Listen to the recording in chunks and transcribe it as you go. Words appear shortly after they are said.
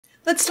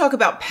Let's talk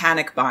about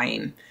panic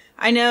buying.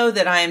 I know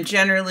that I am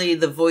generally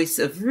the voice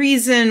of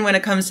reason when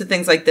it comes to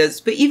things like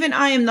this, but even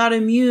I am not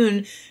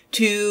immune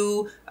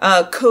to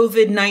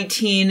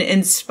COVID-19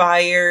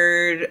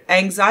 inspired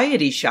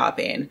anxiety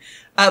shopping.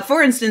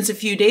 For instance, a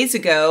few days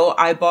ago,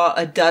 I bought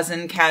a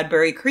dozen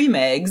Cadbury cream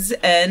eggs,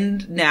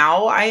 and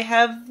now I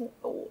have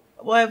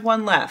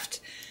one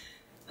left.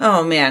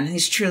 Oh man,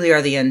 these truly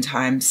are the end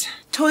times.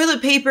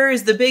 Toilet paper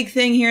is the big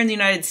thing here in the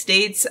United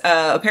States.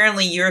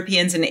 Apparently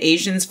Europeans and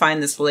Asians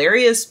find this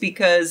hilarious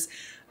because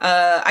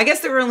I guess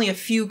there were only a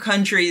few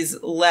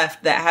countries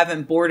left that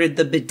haven't boarded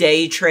the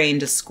bidet train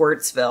to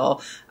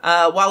Squirtsville,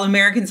 while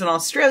Americans and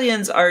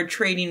Australians are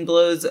trading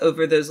blows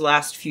over those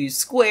last few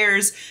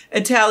squares.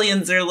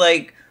 Italians are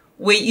like,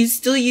 wait, you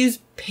still use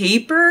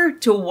paper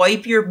to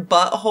wipe your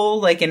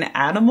butthole like an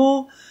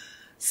animal?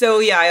 So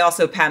yeah, I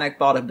also panic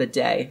bought a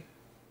bidet.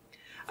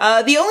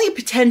 The only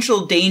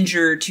potential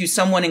danger to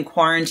someone in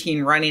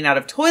quarantine running out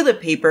of toilet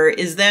paper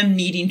is them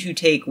needing to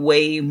take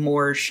way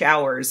more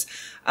showers.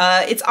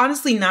 It's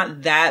honestly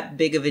not that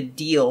big of a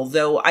deal,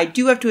 though I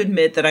do have to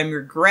admit that I'm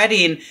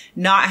regretting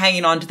not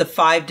hanging on to the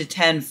 5 to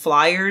 10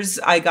 flyers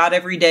I got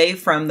every day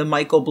from the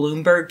Michael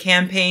Bloomberg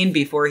campaign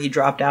before he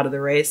dropped out of the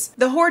race.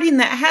 The hoarding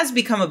that has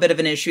become a bit of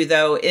an issue,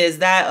 though, is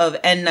that of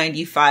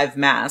N-95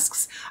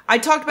 masks. I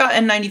talked about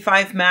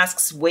N-95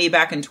 masks way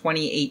back in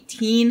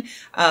 2018,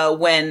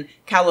 when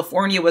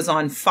California was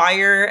on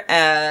fire,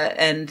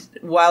 and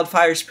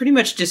wildfires pretty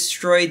much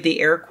destroyed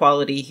the air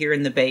quality here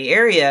in the Bay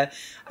Area.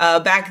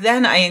 Back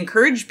then, I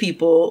encouraged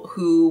people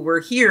who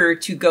were here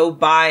to go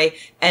buy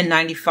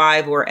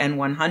N95 or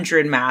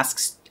N100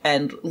 masks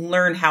and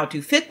learn how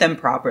to fit them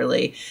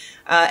properly.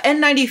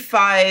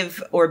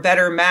 N95 or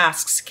better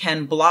masks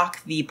can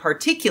block the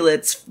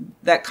particulates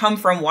that come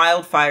from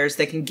wildfires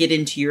that can get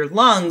into your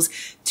lungs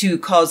to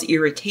cause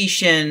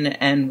irritation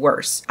and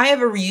worse. I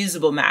have a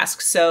reusable mask,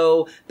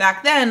 so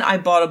back then I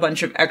bought a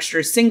bunch of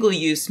extra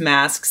single-use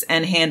masks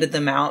and handed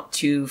them out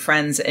to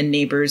friends and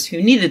neighbors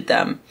who needed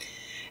them.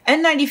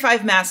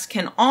 N95 masks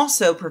can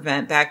also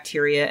prevent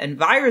bacteria and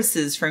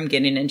viruses from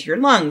getting into your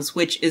lungs,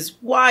 which is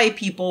why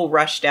people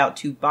rushed out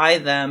to buy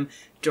them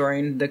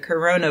during the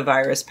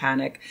coronavirus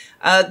panic.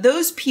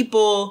 Those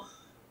people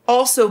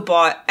also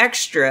bought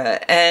extra,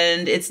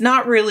 and it's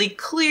not really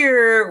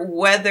clear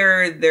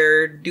whether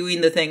they're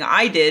doing the thing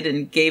I did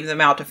and gave them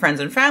out to friends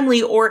and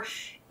family, or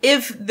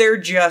if they're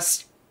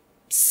just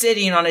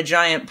sitting on a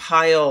giant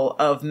pile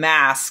of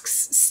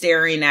masks,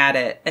 staring at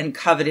it and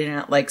coveting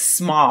it like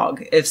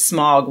smog, if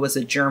smog was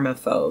a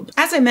germaphobe.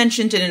 As I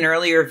mentioned in an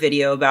earlier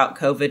video about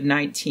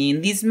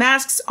COVID-19, these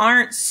masks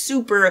aren't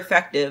super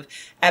effective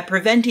at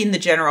preventing the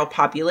general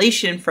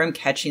population from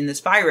catching this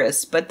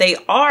virus, but they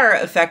are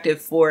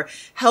effective for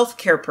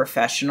healthcare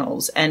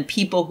professionals and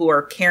people who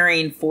are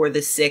caring for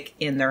the sick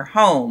in their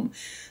home.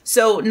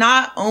 So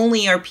not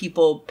only are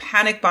people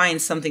panic buying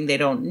something they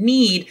don't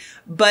need,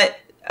 but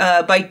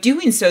by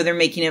doing so, they're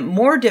making it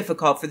more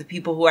difficult for the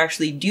people who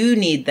actually do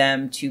need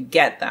them to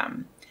get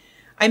them.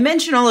 I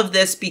mention all of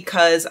this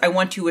because I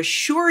want to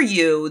assure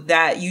you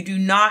that you do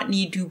not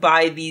need to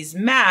buy these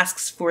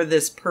masks for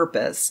this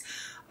purpose.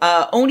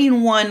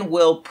 Owning one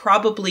will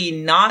probably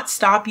not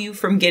stop you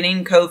from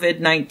getting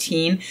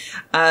COVID-19.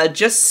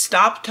 Just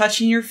stop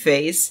touching your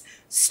face,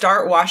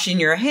 start washing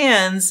your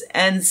hands,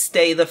 and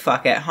stay the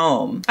fuck at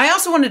home. I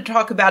also wanted to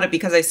talk about it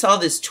because I saw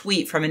this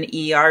tweet from an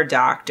ER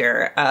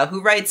doctor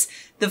who writes,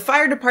 "The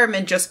fire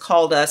department just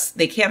called us.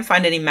 They can't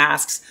find any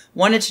masks.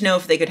 Wanted to know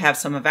if they could have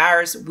some of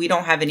ours. We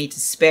don't have any to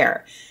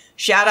spare.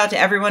 Shout out to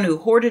everyone who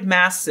hoarded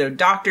masks so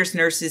doctors,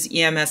 nurses,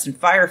 EMS, and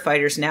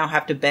firefighters now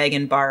have to beg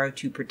and borrow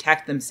to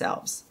protect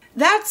themselves."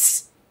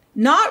 That's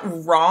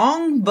not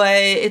wrong, but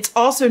it's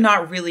also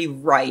not really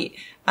right.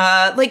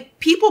 Like,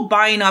 people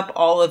buying up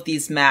all of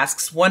these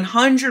masks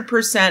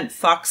 100%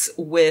 fucks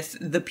with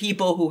the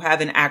people who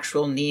have an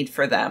actual need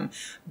for them.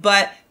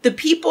 But the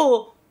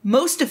people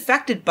most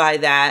affected by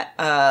that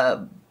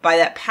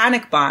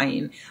panic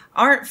buying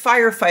aren't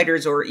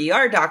firefighters or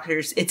ER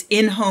doctors. It's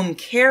in-home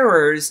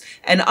carers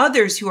and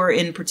others who are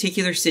in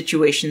particular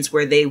situations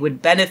where they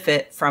would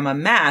benefit from a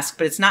mask,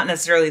 but it's not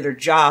necessarily their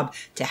job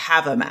to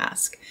have a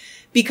mask.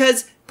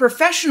 Because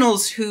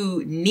professionals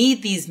who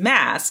need these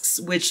masks,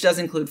 which does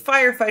include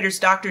firefighters,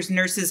 doctors,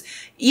 nurses,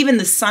 even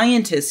the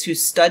scientists who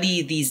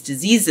study these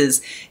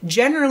diseases,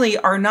 generally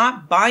are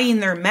not buying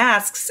their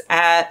masks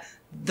at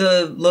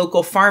the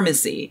local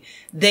pharmacy.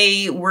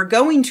 They were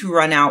going to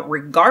run out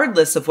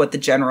regardless of what the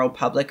general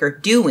public are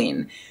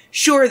doing.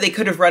 Sure, they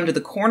could have run to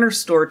the corner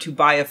store to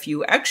buy a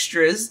few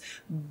extras,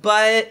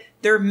 but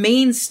their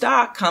main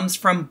stock comes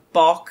from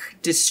bulk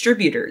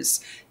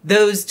distributors.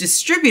 Those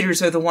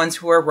distributors are the ones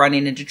who are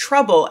running into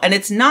trouble. And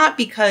it's not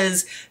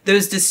because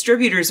those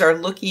distributors are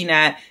looking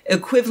at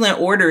equivalent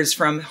orders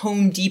from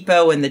Home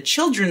Depot and the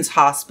Children's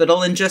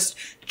Hospital and just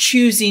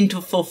choosing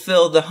to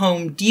fulfill the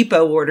Home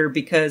Depot order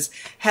because,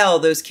 hell,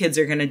 those kids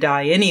are going to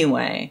die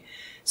anyway.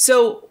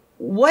 So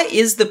what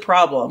is the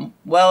problem?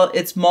 Well,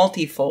 it's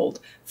multifold.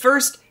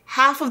 First,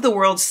 half of the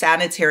world's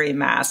sanitary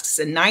masks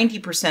and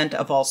 90%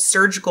 of all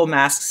surgical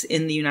masks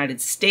in the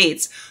United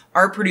States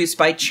are produced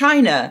by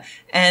China,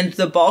 and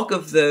the bulk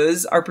of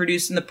those are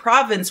produced in the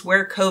province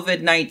where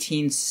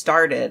COVID-19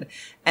 started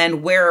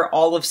and where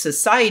all of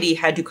society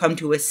had to come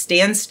to a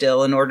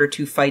standstill in order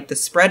to fight the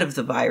spread of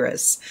the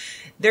virus.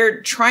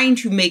 They're trying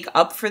to make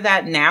up for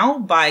that now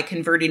by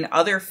converting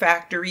other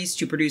factories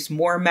to produce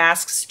more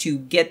masks to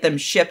get them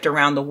shipped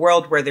around the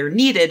world where they're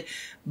needed,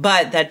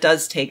 but that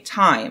does take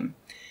time.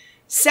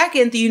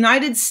 Second, the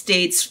United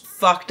States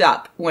fucked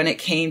up when it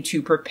came to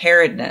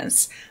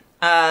preparedness.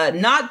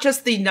 Not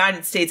just the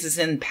United States as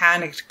in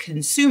panicked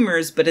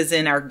consumers, but as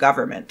in our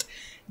government.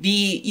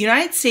 The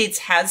United States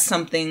has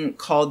something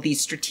called the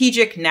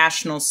Strategic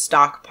National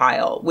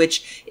Stockpile,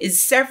 which is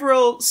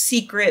several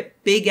secret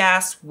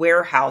big-ass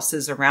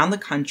warehouses around the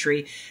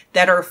country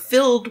that are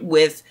filled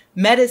with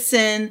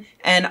medicine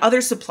and other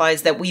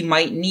supplies that we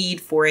might need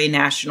for a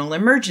national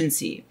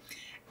emergency.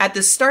 At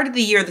the start of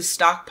the year, the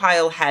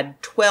stockpile had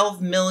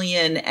 12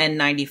 million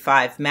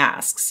N-95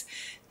 masks.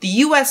 The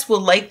U.S. will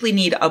likely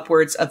need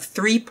upwards of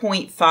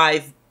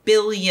 3.5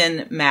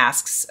 billion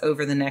masks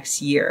over the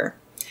next year.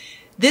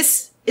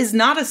 This is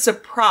not a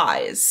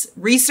surprise.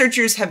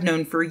 Researchers have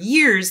known for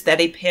years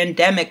that a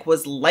pandemic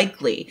was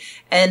likely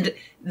and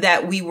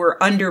that we were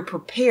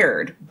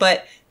underprepared.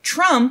 But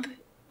Trump,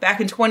 back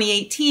in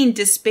 2018,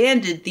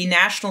 disbanded the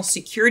National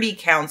Security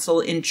Council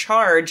in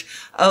charge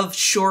of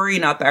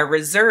shoring up our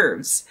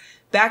reserves.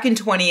 Back in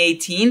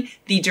 2018,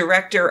 the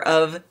director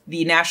of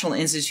the National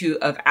Institute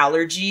of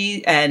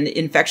Allergy and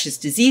Infectious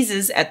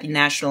Diseases at the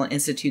National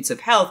Institutes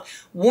of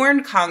Health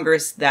warned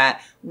Congress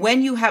that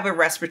when you have a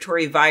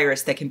respiratory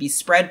virus that can be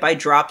spread by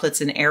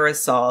droplets and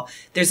aerosol,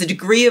 there's a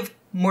degree of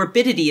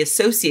morbidity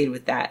associated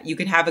with that. You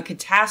can have a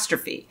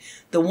catastrophe.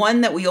 The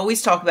one that we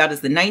always talk about is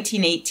the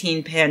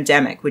 1918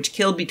 pandemic, which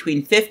killed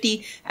between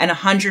 50 and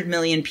 100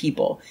 million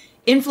people.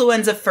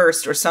 Influenza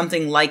first, or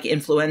something like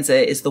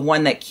influenza, is the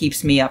one that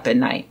keeps me up at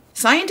night.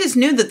 Scientists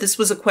knew that this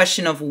was a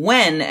question of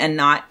when and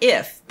not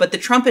if, but the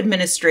Trump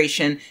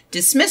administration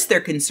dismissed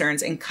their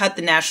concerns and cut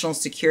the National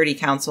Security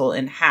Council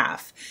in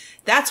half.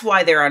 That's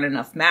why there aren't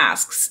enough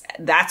masks.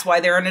 That's why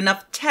there aren't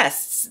enough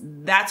tests.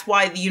 That's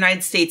why the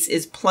United States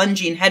is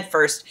plunging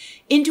headfirst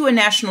into a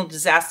national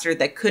disaster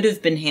that could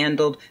have been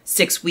handled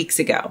 6 weeks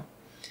ago.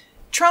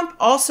 Trump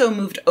also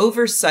moved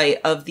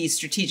oversight of the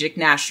Strategic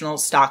National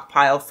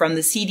Stockpile from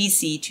the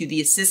CDC to the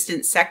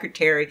Assistant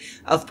Secretary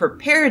of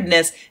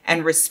Preparedness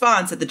and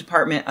Response at the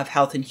Department of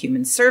Health and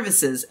Human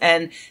Services,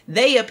 and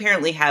they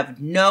apparently have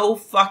no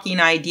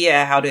fucking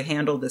idea how to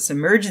handle this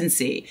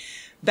emergency.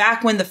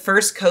 Back when the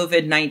first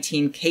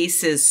COVID-19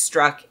 cases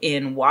struck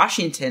in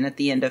Washington at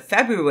the end of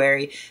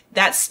February,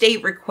 that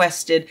state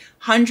requested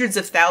hundreds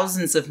of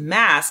thousands of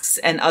masks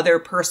and other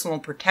personal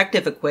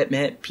protective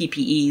equipment,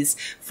 PPEs,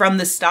 from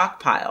the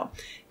stockpile.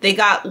 They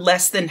got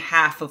less than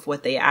half of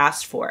what they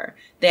asked for.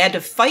 They had to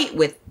fight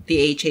with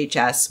the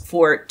HHS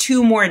for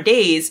 2 more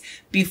days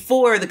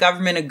before the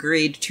government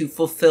agreed to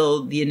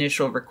fulfill the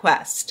initial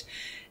request.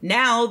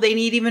 Now they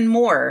need even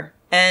more.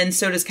 And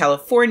so does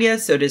California,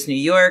 so does New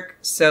York,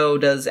 so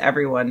does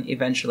everyone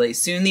eventually.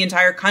 Soon the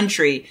entire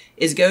country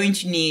is going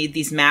to need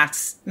these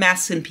masks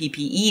and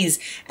PPEs,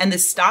 and the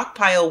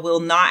stockpile will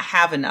not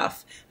have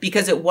enough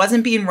because it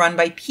wasn't being run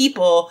by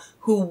people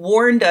who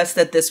warned us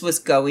that this was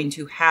going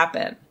to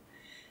happen.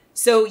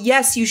 So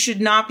yes, you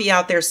should not be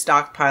out there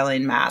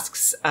stockpiling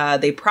masks.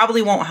 They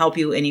probably won't help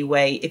you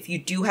anyway. If you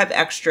do have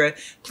extra,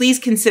 please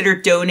consider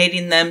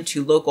donating them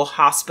to local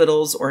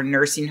hospitals or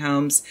nursing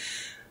homes.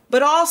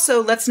 But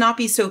also, let's not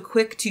be so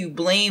quick to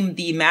blame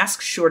the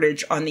mask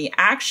shortage on the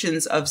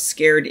actions of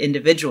scared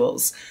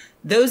individuals.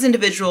 Those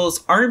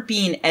individuals aren't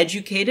being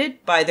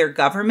educated by their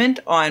government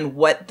on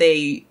what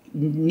they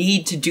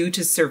need to do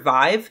to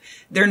survive.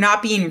 They're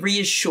not being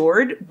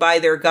reassured by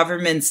their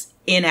government's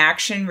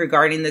inaction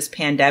regarding this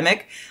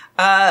pandemic.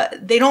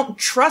 They don't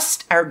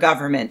trust our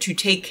government to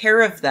take care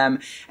of them.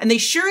 And they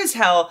sure as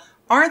hell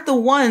aren't the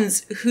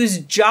ones whose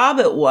job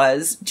it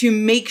was to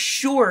make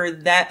sure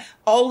that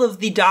all of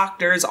the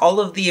doctors,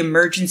 all of the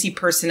emergency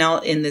personnel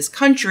in this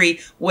country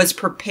was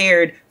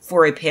prepared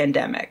for a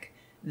pandemic.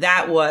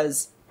 That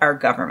was our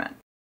government.